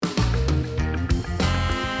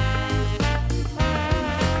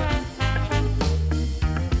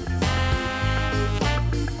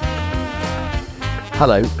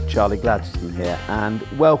Hello, Charlie Gladstone here, and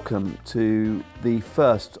welcome to the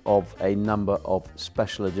first of a number of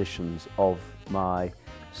special editions of my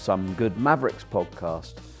Some Good Mavericks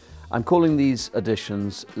podcast. I'm calling these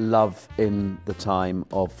editions Love in the Time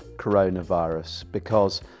of Coronavirus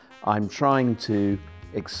because I'm trying to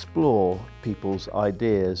explore people's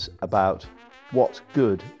ideas about what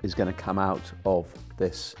good is going to come out of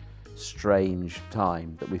this strange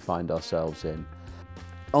time that we find ourselves in.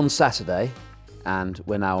 On Saturday, and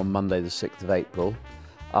we're now on Monday the 6th of April,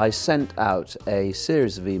 I sent out a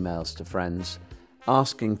series of emails to friends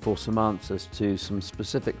asking for some answers to some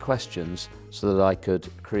specific questions so that I could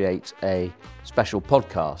create a special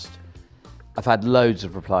podcast. I've had loads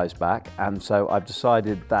of replies back, and so I've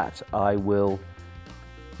decided that I will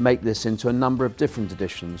make this into a number of different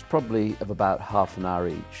editions, probably of about half an hour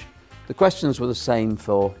each. The questions were the same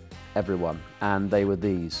for everyone, and they were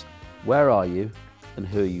these: where are you and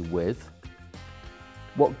who are you with?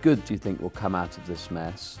 What good do you think will come out of this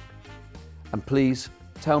mess? And please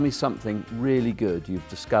tell me something really good you've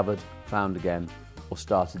discovered, found again, or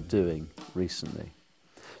started doing recently.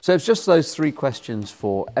 So it's just those three questions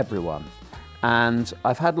for everyone. And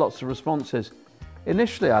I've had lots of responses.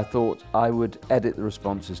 Initially, I thought I would edit the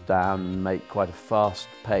responses down and make quite a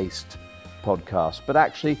fast-paced podcast. But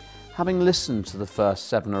actually, having listened to the first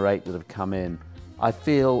 7 or 8 that have come in, I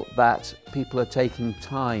feel that people are taking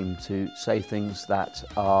time to say things that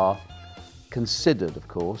are considered, of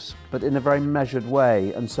course, but in a very measured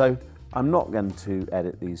way. And so I'm not going to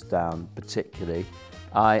edit these down particularly.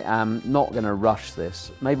 I am not going to rush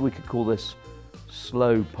this. Maybe we could call this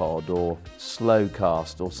slow pod or slow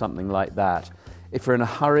cast or something like that. If you're in a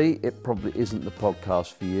hurry, it probably isn't the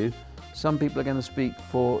podcast for you. Some people are going to speak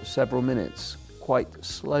for several minutes, quite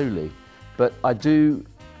slowly. But I do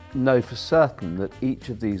know for certain that each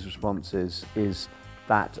of these responses is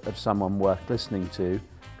that of someone worth listening to,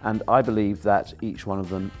 and I believe that each one of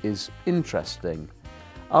them is interesting.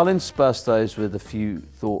 I'll intersperse those with a few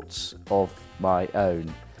thoughts of my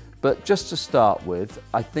own. But just to start with,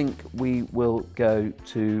 I think we will go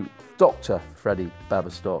to Dr. Freddie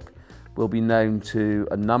Baverstock. Will be known to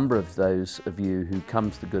a number of those of you who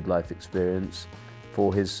come to the Good Life Experience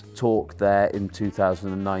for his talk there in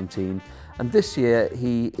 2019. And this year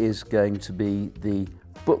he is going to be the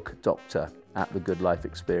book doctor at the Good Life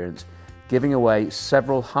Experience, giving away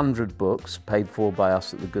several hundred books paid for by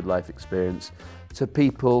us at the Good Life Experience to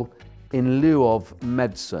people in lieu of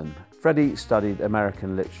medicine. Freddie studied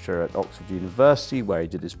American literature at Oxford University, where he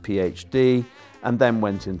did his PhD, and then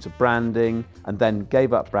went into branding, and then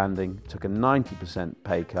gave up branding, took a 90%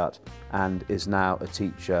 pay cut, and is now a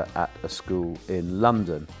teacher at a school in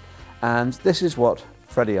London. And this is what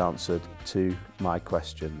Freddie answered to my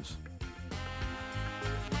questions.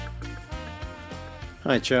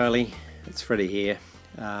 Hi Charlie, it's Freddie here,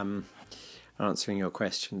 answering your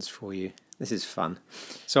questions for you. This is fun.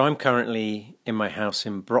 So I'm currently in my house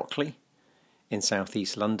in Brockley, in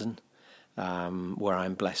southeast London, where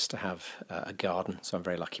I'm blessed to have a garden, so I'm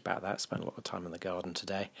very lucky about that. Spent a lot of time in the garden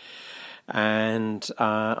today. And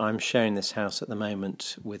I'm sharing this house at the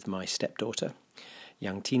moment with my stepdaughter,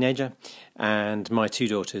 young teenager, and my 2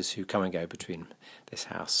 daughters who come and go between this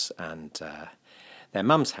house and their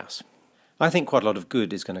mum's house. I think quite a lot of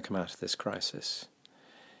good is going to come out of this crisis.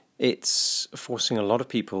 It's forcing a lot of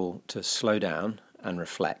people to slow down and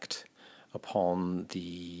reflect upon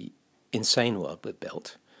the insane world we've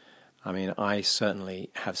built. I mean, I certainly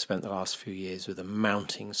have spent the last few years with a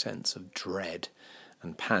mounting sense of dread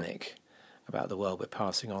and panic about the world we're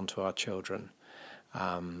passing on to our children.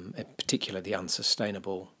 In particular, the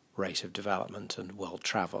unsustainable rate of development and world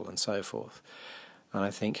travel and so forth. And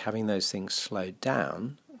I think having those things slowed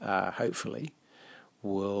down, hopefully,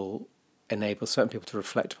 will enable certain people to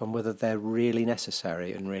reflect upon whether they're really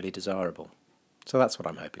necessary and really desirable. So that's what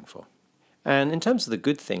I'm hoping for. And in terms of the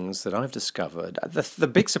good things that I've discovered, the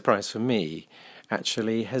big surprise for me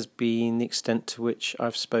actually has been the extent to which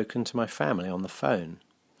I've spoken to my family on the phone.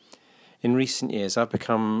 In recent years, I've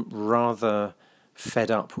become rather fed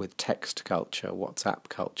up with text culture, WhatsApp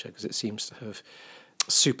culture, because it seems to have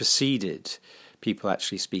superseded people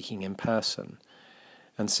actually speaking in person.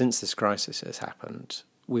 And since this crisis has happened,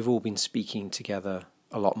 we've all been speaking together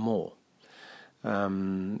a lot more.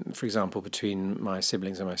 For example, between my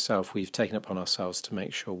siblings and myself, we've taken upon ourselves to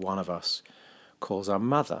make sure one of us calls our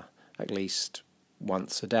mother at least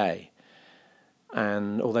once a day.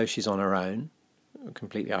 And although she's on her own,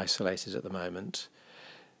 completely isolated at the moment,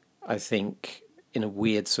 I think in a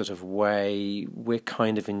weird sort of way, we're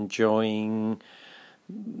kind of enjoying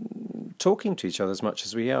talking to each other as much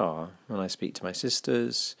as we are. And I speak to my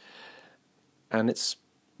sisters, and it's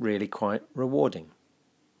really quite rewarding.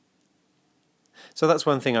 So that's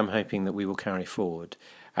one thing I'm hoping that we will carry forward.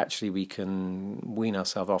 Actually, we can wean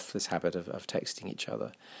ourselves off this habit of texting each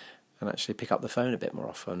other and actually pick up the phone a bit more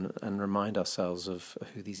often and remind ourselves of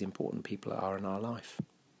who these important people are in our life.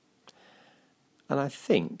 And I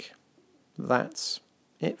think that's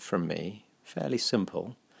it from me. Fairly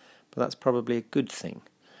simple, but that's probably a good thing.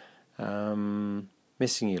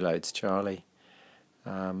 Missing you loads, Charlie.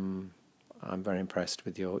 I'm very impressed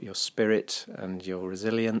with your spirit and your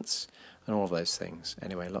resilience and all those things.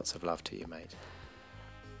 Anyway, lots of love to you, mate.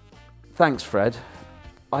 Thanks, Fred.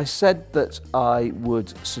 I said that I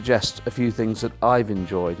would suggest a few things that I've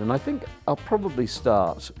enjoyed, and I think I'll probably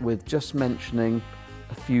start with just mentioning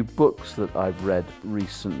a few books that I've read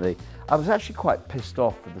recently. I was actually quite pissed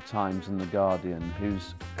off with the Times and the Guardian,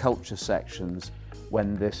 whose culture sections,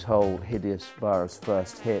 when this whole hideous virus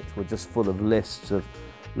first hit, were just full of lists of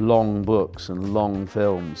long books and long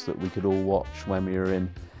films that we could all watch when we were in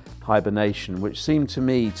hibernation, which seemed to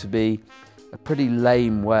me to be a pretty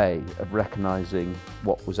lame way of recognising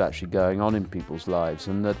what was actually going on in people's lives,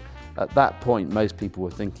 and that at that point most people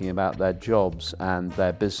were thinking about their jobs and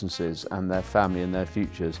their businesses and their family and their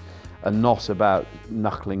futures, and not about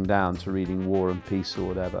knuckling down to reading War and Peace or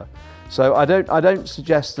whatever. So I don't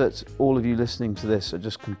suggest that all of you listening to this are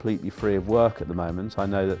just completely free of work at the moment. I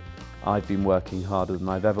know that I've been working harder than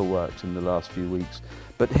I've ever worked in the last few weeks.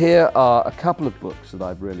 But here are a couple of books that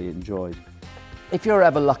I've really enjoyed. If you're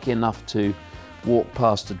ever lucky enough to walk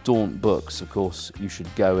past a Daunt Books, of course, you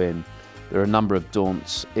should go in. There are a number of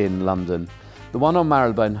Daunts in London. The one on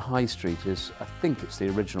Marylebone High Street is, I think it's the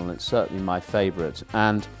original, and it's certainly my favourite.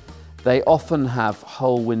 And they often have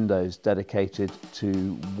whole windows dedicated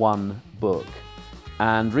to one book.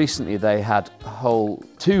 And recently they had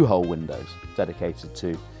two whole windows dedicated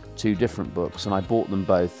to two different books, and I bought them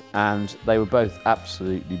both, and they were both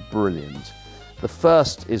absolutely brilliant. The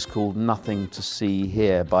first is called Nothing to See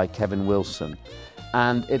Here by Kevin Wilson,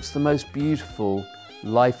 and it's the most beautiful,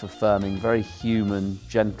 life-affirming, very human,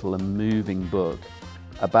 gentle and moving book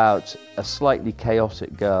about a slightly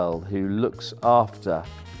chaotic girl who looks after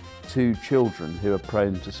two children who are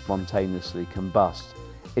prone to spontaneously combust.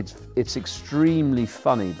 It's extremely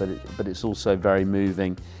funny, but it's also very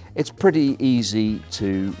moving. It's pretty easy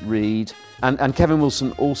to read. And Kevin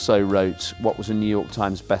Wilson also wrote what was a New York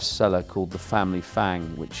Times bestseller called The Family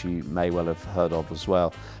Fang, which you may well have heard of as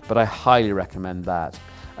well. But I highly recommend that.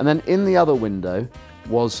 And then in the other window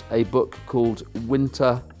was a book called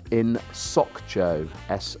Winter in Sokcho,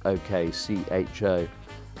 Sokcho,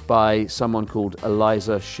 by someone called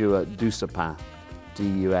Eliza Shua-Dusapin,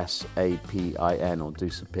 Dusapin, or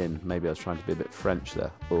Dusapin. Maybe I was trying to be a bit French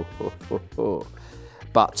there.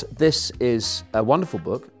 But this is a wonderful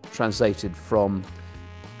book, translated from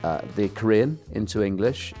the Korean into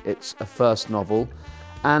English. It's a first novel,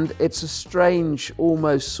 and it's a strange,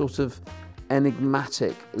 almost sort of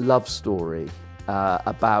enigmatic love story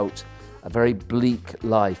about a very bleak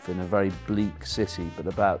life in a very bleak city, but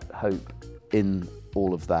about hope in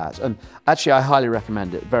all of that. And actually, I highly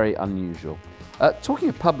recommend it. Very unusual. Talking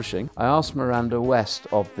of publishing, I asked Miranda West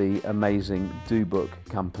of the amazing Do Book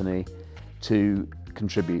Company to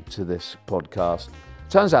contribute to this podcast.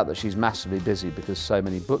 Turns out that she's massively busy because so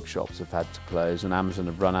many bookshops have had to close and Amazon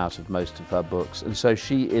have run out of most of her books, and so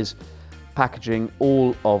she is packaging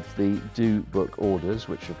all of the Do Book orders,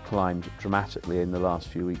 which have climbed dramatically in the last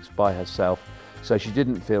few weeks, by herself. So she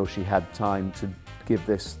didn't feel she had time to give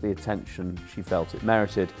this the attention she felt it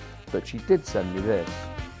merited, but she did send me this.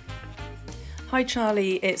 Hi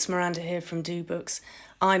Charlie, it's Miranda here from Do Books.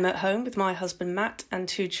 I'm at home with my husband Matt and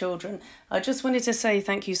two children. I just wanted to say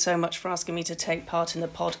thank you so much for asking me to take part in the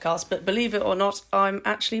podcast, but believe it or not, I'm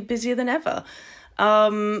actually busier than ever.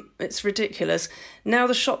 It's ridiculous. Now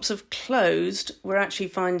the shops have closed, we're actually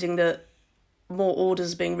finding that more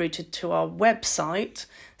orders are being routed to our website.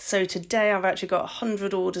 So today I've actually got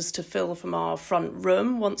 100 orders to fill from our front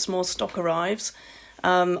room once more stock arrives.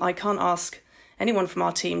 I can't ask anyone from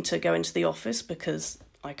our team to go into the office because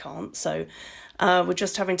I can't, so we're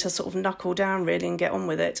just having to sort of knuckle down really and get on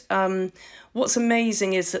with it. What's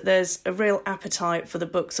amazing is that there's a real appetite for the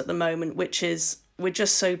books at the moment, which is we're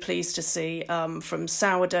just so pleased to see, from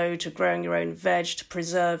sourdough to growing your own veg to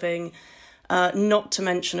preserving, not to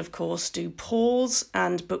mention, of course, Do Pause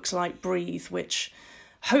and books like Breathe, which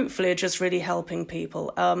hopefully are just really helping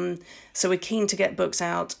people. So we're keen to get books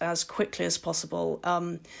out as quickly as possible.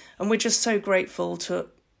 And we're just so grateful to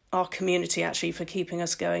our community actually for keeping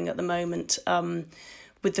us going at the moment.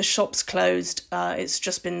 With the shops closed, it's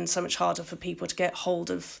just been so much harder for people to get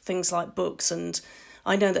hold of things like books, and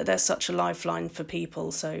I know that they're such a lifeline for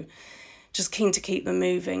people, so just keen to keep them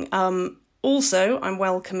moving. Also, I'm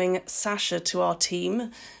welcoming Sasha to our team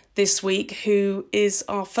this week, who is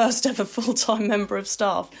our first ever full-time member of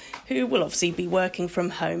staff, who will obviously be working from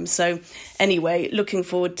home. So anyway, looking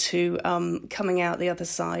forward to coming out the other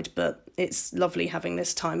side, but it's lovely having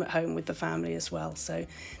this time at home with the family as well. So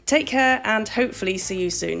take care and hopefully see you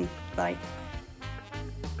soon. Bye.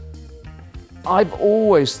 I've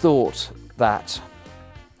always thought that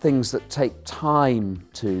things that take time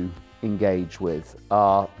to engage with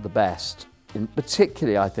are the best.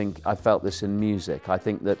 Particularly, I think I felt this in music. I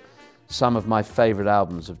think that some of my favourite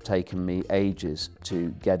albums have taken me ages to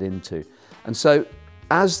get into. And so,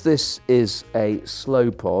 as this is a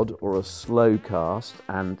slow pod or a slow cast,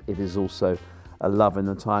 and it is also a Love in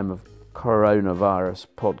the Time of Coronavirus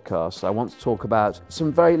podcast, I want to talk about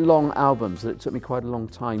some very long albums that it took me quite a long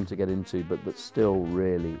time to get into, but that still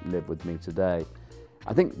really live with me today.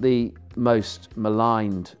 I think the most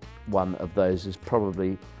maligned one of those is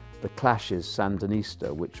probably The Clash's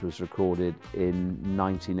Sandinista, which was recorded in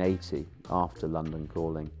 1980 after London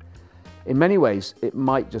Calling. In many ways, it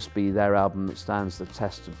might just be their album that stands the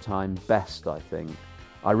test of time best, I think.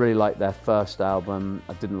 I really liked their first album.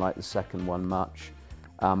 I didn't like the second one much.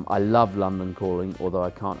 I love London Calling, although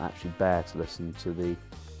I can't actually bear to listen to the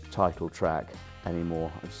title track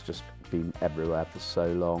anymore. It's just been everywhere for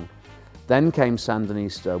so long. Then came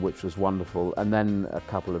Sandinista, which was wonderful, and then a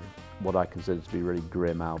couple of what I consider to be really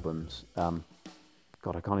grim albums. God,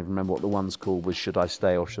 I can't even remember what the one's called, was Should I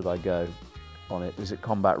Stay or Should I Go on it. Is it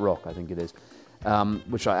Combat Rock? I think it is,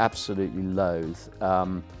 which I absolutely loathe.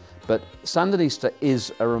 But Sandinista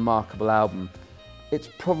is a remarkable album. It's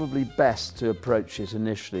probably best to approach it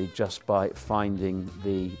initially just by finding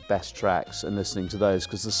the best tracks and listening to those,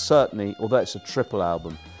 because there's certainly, although it's a triple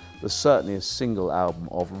album, there's certainly a single album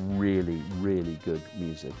of really, really good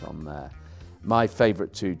music on there. My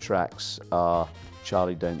favourite two tracks are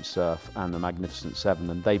Charlie Don't Surf and The Magnificent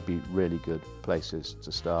Seven, and they'd be really good places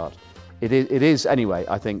to start. It is, anyway,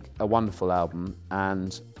 I think, a wonderful album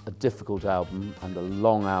and a difficult album and a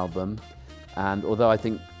long album. And although I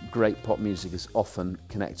think great pop music is often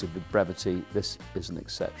connected with brevity, this is an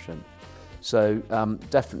exception. So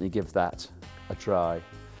definitely give that a try.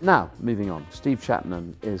 Now, moving on. Steve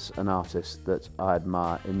Chapman is an artist that I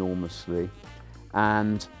admire enormously,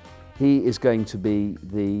 and he is going to be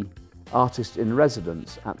the artist in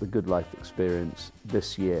residence at the Good Life Experience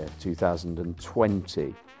this year,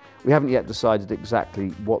 2020. We haven't yet decided exactly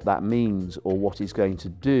what that means or what he's going to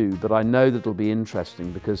do, but I know that it'll be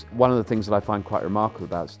interesting because one of the things that I find quite remarkable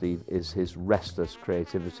about Steve is his restless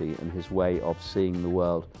creativity and his way of seeing the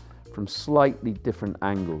world from slightly different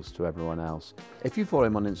angles to everyone else. If you follow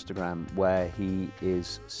him on Instagram, where he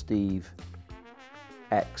is Steve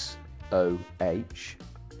XOH,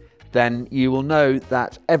 then you will know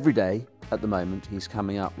that every day at the moment he's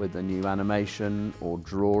coming up with a new animation or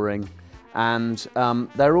drawing, and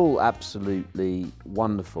they're all absolutely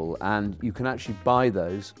wonderful, and you can actually buy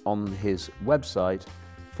those on his website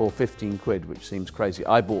for 15 quid, which seems crazy.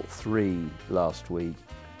 I bought 3 last week.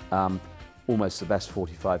 Almost the best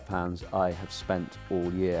 £45 I have spent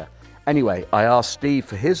all year. Anyway, I asked Steve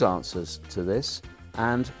for his answers to this,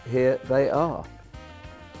 and here they are.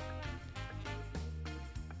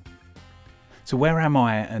 So where am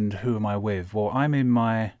I and who am I with? Well, I'm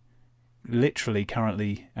in literally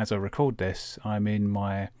currently, as I record this, I'm in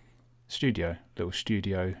my little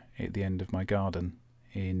studio at the end of my garden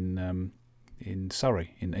in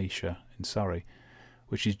Surrey, in Esher, in Surrey,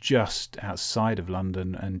 which is just outside of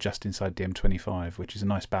London and just inside the M25, which is a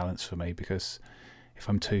nice balance for me, because if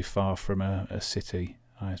I'm too far from a city,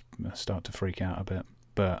 I start to freak out a bit.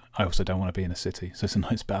 But I also don't want to be in a city, so it's a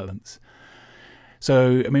nice balance.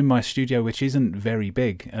 So I'm in my studio, which isn't very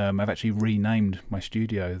big. I've actually renamed my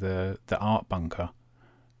studio the Art Bunker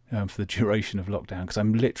for the duration of lockdown, because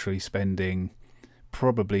I'm literally spending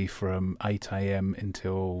probably from 8 a.m.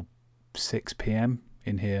 until 6 p.m.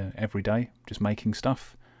 in here every day, just making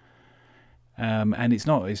stuff. And it's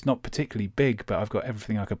not particularly big, but I've got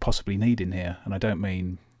everything I could possibly need in here. And I don't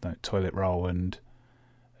mean like toilet roll and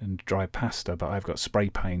dry pasta, but I've got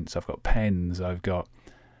spray paints, I've got pens, I've got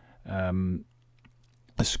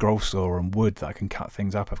a scroll saw and wood that I can cut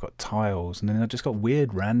things up. I've got tiles, and then I've just got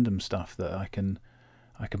weird random stuff that I can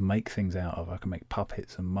make things out of. I can make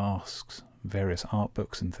puppets and masks, various art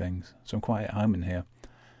books and things. So I'm quite at home in here.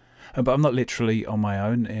 But I'm not literally on my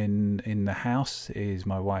own. In the house is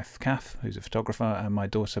my wife Kath, who's a photographer, and my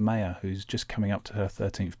daughter Maya, who's just coming up to her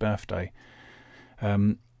 13th birthday,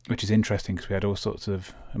 which is interesting because we had all sorts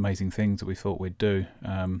of amazing things that we thought we'd do.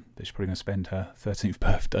 But she's probably going to spend her 13th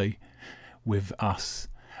birthday with us.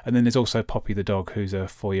 And then there's also Poppy the dog, who's a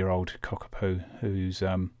 4-year-old cockapoo, who's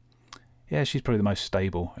yeah, she's probably the most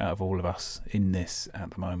stable out of all of us in this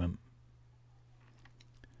at the moment.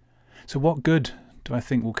 So what good do I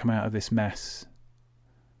think will come out of this mess?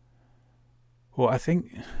 Well, I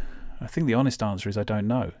think the honest answer is I don't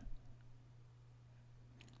know.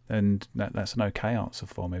 And that's an okay answer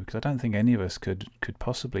for me, because I don't think any of us could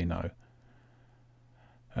possibly know.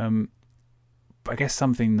 But I guess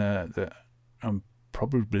something that I'm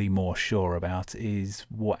probably more sure about is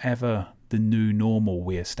whatever the new normal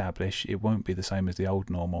we establish, it won't be the same as the old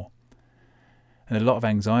normal. And a lot of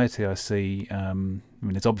anxiety I see,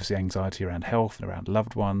 there's obviously anxiety around health and around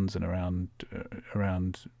loved ones and around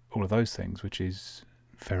all of those things, which is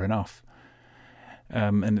fair enough.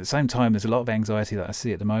 And at the same time, there's a lot of anxiety that I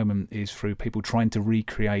see at the moment is through people trying to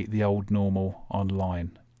recreate the old normal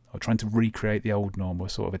online, or trying to recreate the old normal, a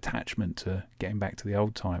sort of attachment to getting back to the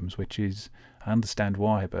old times, which is, I understand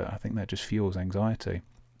why, but I think that just fuels anxiety.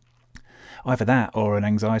 Either that or an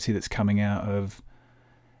anxiety that's coming out of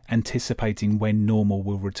anticipating when normal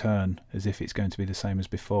will return, as if it's going to be the same as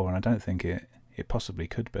before, and I don't think it possibly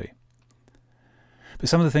could be. But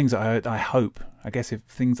some of the things that I hope, I guess if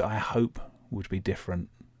things that I hope would be different,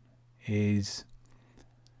 is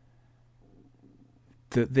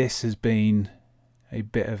that this has been a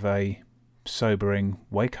bit of a sobering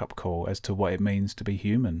wake-up call as to what it means to be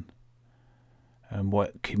human and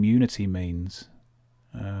what community means.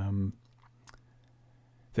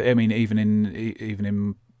 Even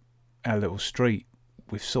in our little street,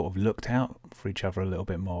 we've sort of looked out for each other a little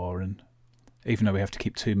bit more, and even though we have to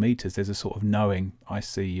keep 2 meters, there's a sort of knowing, I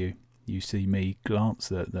see you, you see me glance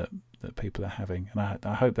that people are having, and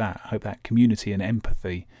I hope that community and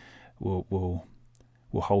empathy will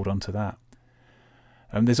hold on to that.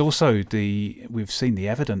 There's also we've seen the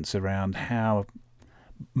evidence around how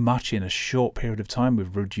much in a short period of time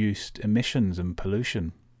we've reduced emissions and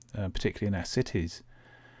pollution, particularly in our cities.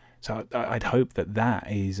 So I'd hope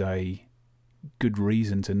that is a good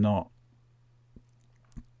reason to not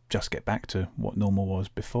just get back to what normal was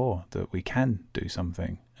before, that we can do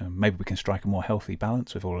something. Maybe we can strike a more healthy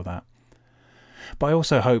balance with all of that. But I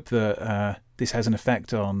also hope that this has an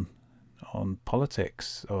effect on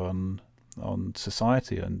politics, on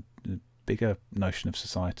society, and the bigger notion of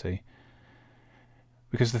society.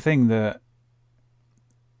 Because the thing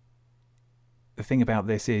about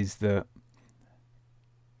this is that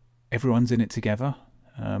everyone's in it together.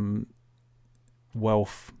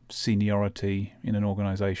 Wealth, seniority in an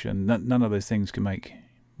organisation, none of those things can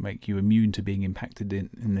make you immune to being impacted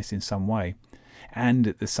in this in some way. And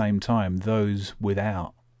at the same time, those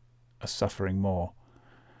without are suffering more.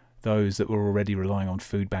 Those that were already relying on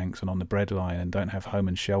food banks and on the breadline and don't have home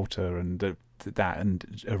and shelter and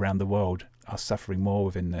and around the world are suffering more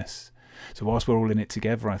within this. So whilst we're all in it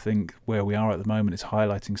together, I think where we are at the moment is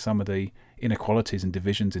highlighting some of the inequalities and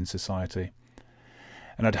divisions in society.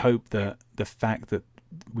 And I'd hope that the fact that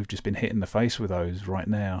we've just been hit in the face with those right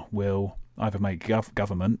now will either make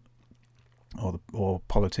government or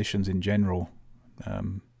politicians in general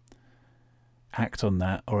act on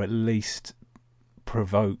that, or at least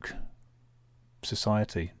provoke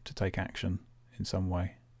society to take action in some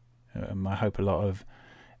way. I hope a lot of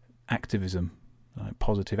activism, like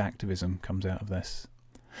positive activism, comes out of this.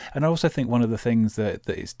 And I also think one of the things that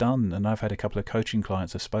it's done, and I've had a couple of coaching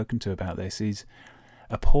clients I've spoken to about this, is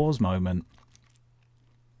a pause moment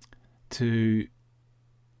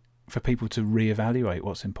for people to reevaluate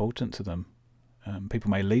what's important to them. People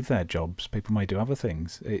may leave their jobs, people may do other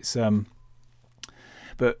things.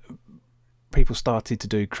 But people started to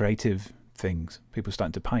do creative things. People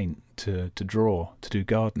started to paint, to draw, to do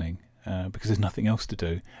gardening, because there's nothing else to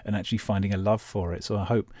do, and actually finding a love for it. So I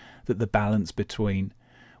hope that the balance between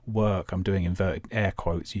work, I'm doing inverted air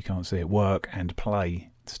quotes, you can't see it, work and play,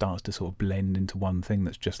 starts to sort of blend into one thing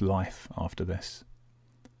that's just life after this.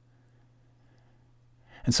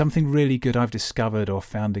 And something really good I've discovered or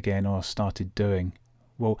found again or started doing,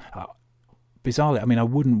 bizarrely, I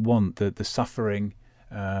wouldn't want the suffering,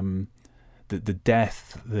 the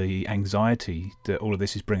death, the anxiety that all of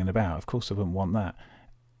this is bringing about. Of course I wouldn't want that.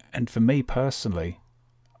 And for me personally,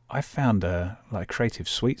 I found a creative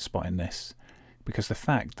sweet spot in this, because the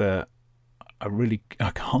fact that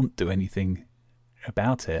I can't do anything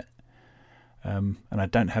about it, and I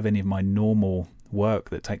don't have any of my normal work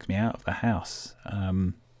that takes me out of the house,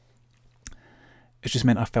 it's just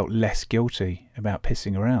meant I felt less guilty about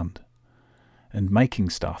pissing around and making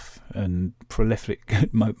stuff and prolific.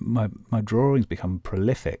 my drawings become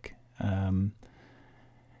prolific.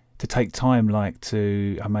 To take time, I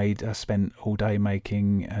spent all day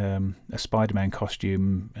making a Spider-Man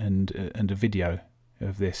costume and a video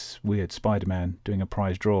of this weird Spider-Man doing a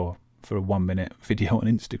prize draw for a 1-minute video on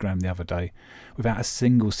Instagram the other day without a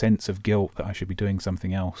single sense of guilt that I should be doing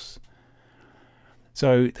something else.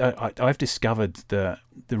 So I've discovered that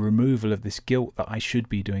the removal of this guilt that I should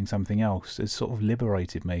be doing something else has sort of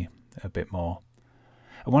liberated me a bit more.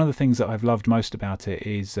 And one of the things that I've loved most about it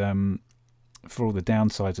is, for all the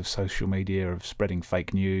downsides of social media, of spreading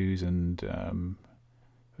fake news and,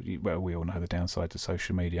 well, we all know the downsides of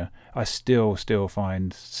social media, I still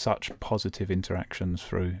find such positive interactions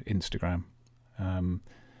through Instagram,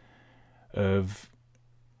 of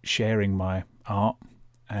sharing my art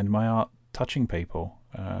and my art touching people,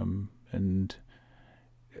 and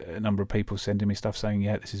a number of people sending me stuff saying,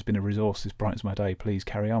 yeah, this has been a resource, this brightens my day, please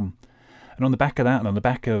carry on. And on the back of that, and on the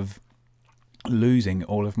back of losing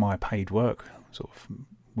all of my paid work sort of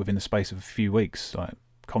within the space of a few weeks, like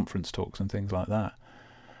conference talks and things like that,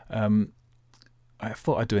 I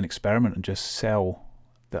thought I'd do an experiment and just sell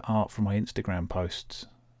the art from my Instagram posts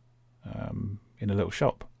in a little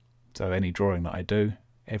shop. So any drawing that I do,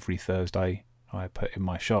 every Thursday I put in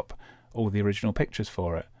my shop all the original pictures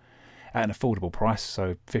for it at an affordable price.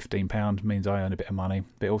 So £15 means I earn a bit of money,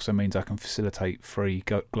 but it also means I can facilitate free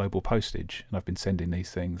global postage. And I've been sending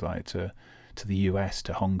these things like to the US,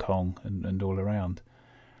 to Hong Kong, and all around.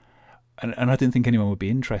 And I didn't think anyone would be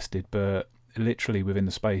interested, but literally within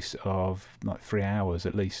the space of like 3 hours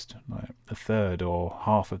at least, like a third or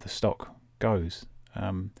half of the stock goes.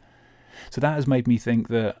 So that has made me think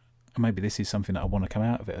that maybe this is something that I want to come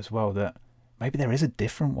out of it as well, that maybe there is a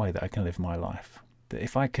different way that I can live my life. That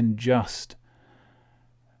if I can just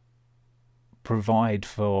provide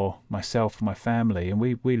for myself and my family, and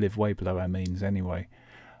we live way below our means anyway,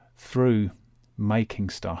 through making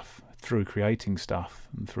stuff, through creating stuff,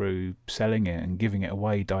 and through selling it and giving it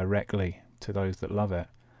away directly to those that love it,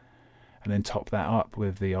 and then top that up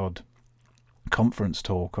with the odd conference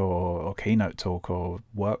talk or keynote talk or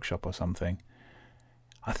workshop or something,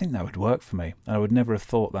 I think that would work for me. And I would never have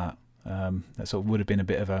thought that. That sort of would have been a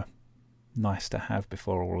bit of a nice to have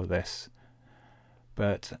before all of this.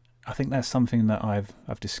 But I think that's something that I've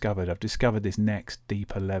discovered. I've discovered this next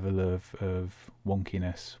deeper level of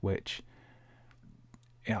wonkiness, which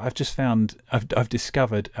I've just found. I've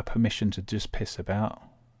discovered a permission to just piss about.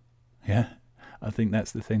 Yeah, I think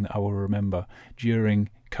that's the thing that I will remember. During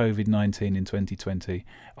COVID-19 in 2020,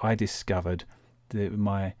 I discovered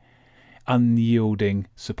my unyielding,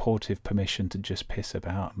 supportive permission to just piss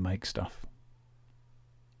about and make stuff.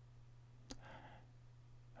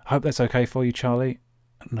 I hope that's okay for you, Charlie,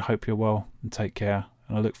 and I hope you're well and take care.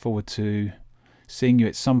 And I look forward to seeing you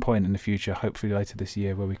at some point in the future, hopefully later this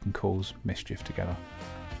year, where we can cause mischief together.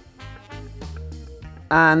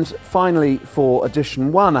 And finally, for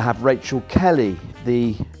edition 1, I have Rachel Kelly,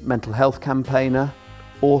 the mental health campaigner,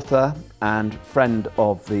 author and friend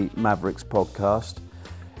of the Mavericks podcast.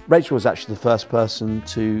 Rachel was actually the first person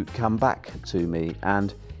to come back to me,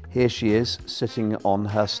 and here she is sitting on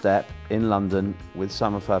her step in London with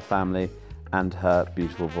some of her family and her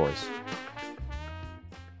beautiful voice.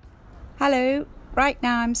 Hello, right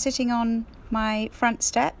now I'm sitting on my front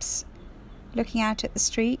steps, looking out at the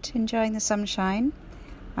street, enjoying the sunshine.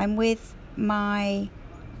 I'm with my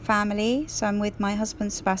family, so I'm with my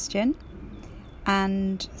husband Sebastian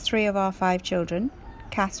and 3 of our 5 children,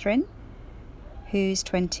 Catherine, who's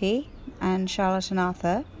 20, and Charlotte and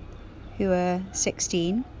Arthur, who are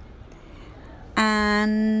 16.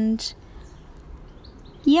 And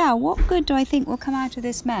yeah, what good do I think will come out of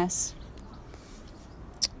this mess?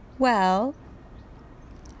 Well,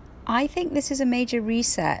 I think this is a major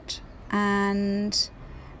reset, and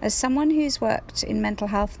as someone who's worked in mental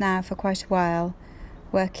health now for quite a while,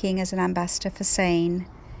 working as an ambassador for SANE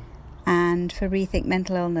and for Rethink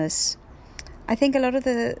Mental Illness, I think a lot of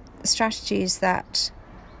the strategies that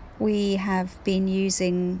we have been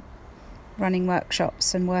using running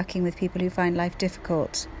workshops and working with people who find life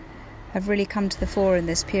difficult have really come to the fore in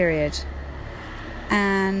this period.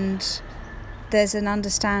 And there's an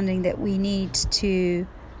understanding that we need to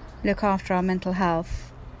look after our mental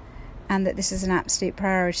health and that this is an absolute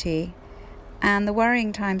priority. And the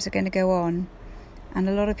worrying times are going to go on, and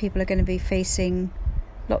a lot of people are going to be facing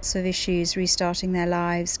lots of issues, restarting their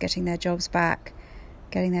lives, getting their jobs back,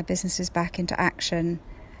 getting their businesses back into action,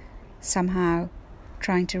 somehow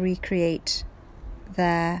trying to recreate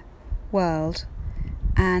their world.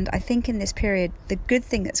 And I think in this period, the good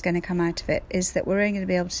thing that's going to come out of it is that we're only going to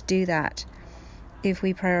be able to do that if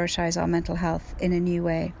we prioritise our mental health in a new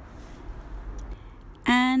way.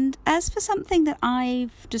 And as for something that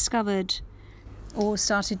I've discovered or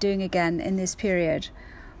started doing again in this period,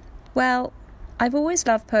 well, I've always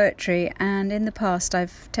loved poetry, and in the past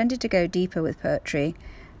I've tended to go deeper with poetry,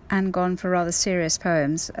 and gone for rather serious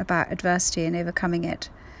poems about adversity and overcoming it.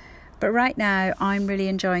 But right now I'm really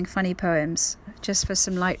enjoying funny poems just for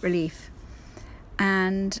some light relief.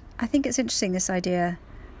 And I think it's interesting, this idea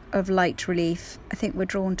of light relief. I think we're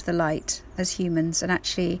drawn to the light as humans, and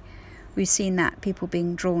actually we've seen that, people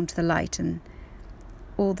being drawn to the light and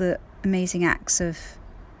all the amazing acts of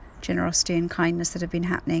generosity and kindness that have been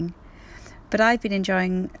happening. But I've been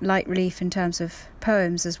enjoying light relief in terms of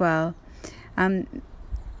poems as well.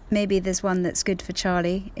 Maybe there's one that's good for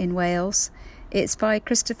Charlie in Wales. It's by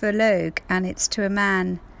Christopher Logue, and it's to a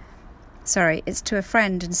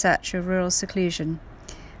friend in search of rural seclusion.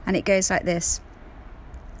 And it goes like this: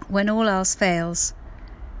 when all else fails,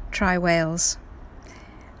 try Wales.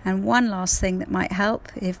 And one last thing that might help,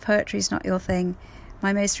 if poetry's not your thing,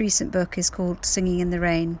 my most recent book is called Singing in the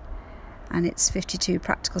Rain, and it's 52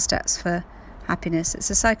 practical steps for happiness. It's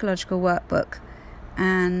a psychological workbook,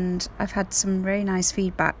 and I've had some very nice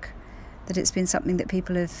feedback that it's been something that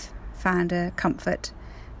people have found a comfort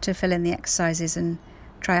to fill in the exercises and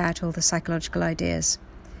try out all the psychological ideas.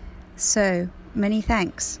 So, many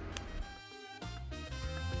thanks.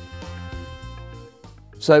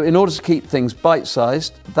 So in order to keep things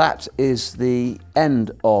bite-sized, that is the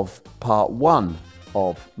end of part 1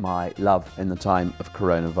 of my Love in the Time of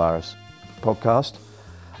Coronavirus podcast.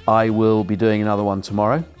 I will be doing another one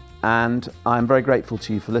tomorrow, and I'm very grateful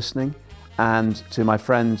to you for listening, and to my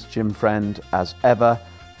friend Jim Friend, as ever,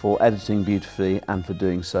 for editing beautifully and for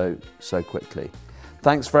doing so quickly.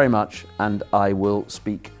 Thanks very much, and I will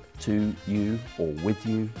speak to you or with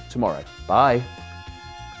you tomorrow. Bye.